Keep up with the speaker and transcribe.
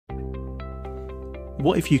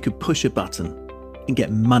What if you could push a button and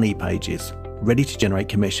get money pages ready to generate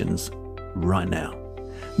commissions right now?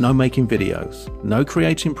 No making videos, no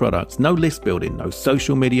creating products, no list building, no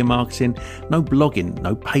social media marketing, no blogging,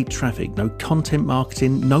 no paid traffic, no content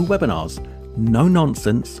marketing, no webinars, no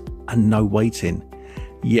nonsense, and no waiting.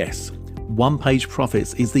 Yes, One-Page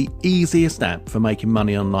Profits is the easiest app for making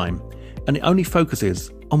money online, and it only focuses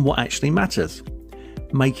on what actually matters.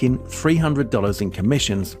 Making $300 in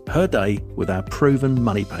commissions per day with our proven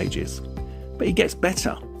money pages. But it gets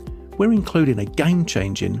better. We're including a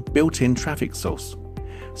game-changing built-in traffic source.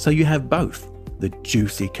 So you have both the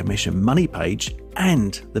juicy commission money page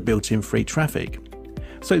and the built-in free traffic.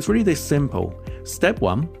 So it's really this simple. Step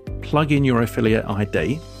 1, plug in your affiliate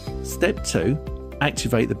ID. Step 2,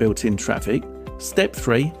 activate the built-in traffic. Step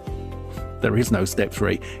 3, there is no step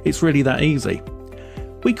 3. It's really that easy.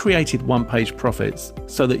 We created One-Page Profits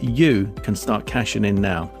so that you can start cashing in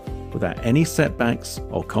now without any setbacks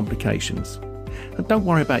or complications. And don't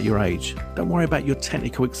worry about your age. Don't worry about your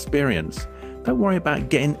technical experience. Don't worry about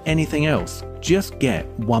getting anything else. Just get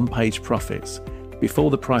One-Page Profits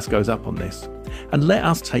before the price goes up on this, and let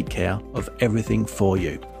us take care of everything for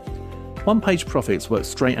you. One-Page Profits works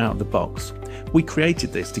straight out of the box. We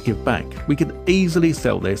created this to give back. We could easily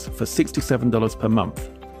sell this for $67 per month,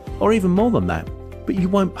 or even more than that, but you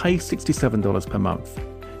won't pay $67 per month.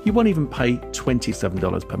 You won't even pay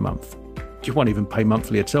 $27 per month. You won't even pay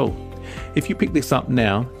monthly at all. If you pick this up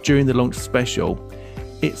now during the launch special,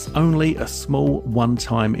 it's only a small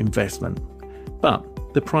one-time investment,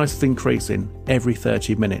 but the price is increasing every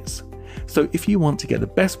 30 minutes. So if you want to get the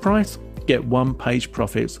best price, get One-Page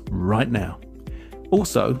Profits right now.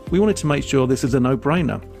 Also, we wanted to make sure this is a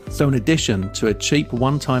no-brainer. So in addition to a cheap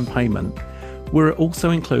one-time payment, we're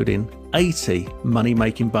also including 80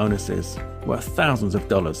 money-making bonuses worth thousands of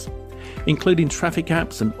dollars, including traffic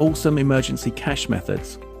apps and awesome emergency cash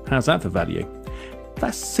methods. How's that for value?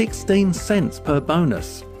 That's 16 cents per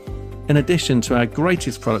bonus, in addition to our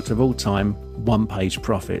greatest product of all time, One-Page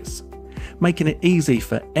Profits, making it easy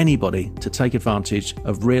for anybody to take advantage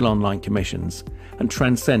of real online commissions and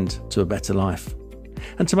transcend to a better life.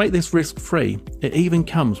 And to make this risk-free, it even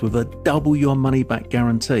comes with a double your money back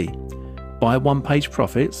guarantee. Buy One-Page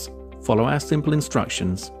Profits, follow our simple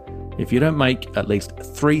instructions. If you don't make at least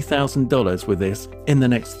 $3,000 with this in the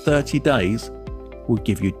next 30 days, we'll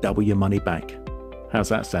give you double your money back. How's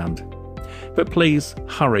that sound? But please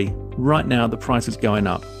hurry, right now the price is going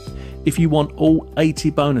up. If you want all 80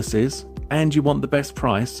 bonuses and you want the best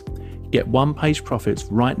price, get One-Page Profits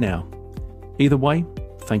right now. Either way,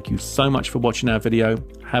 thank you so much for watching our video.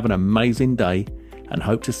 Have an amazing day and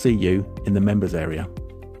hope to see you in the members area.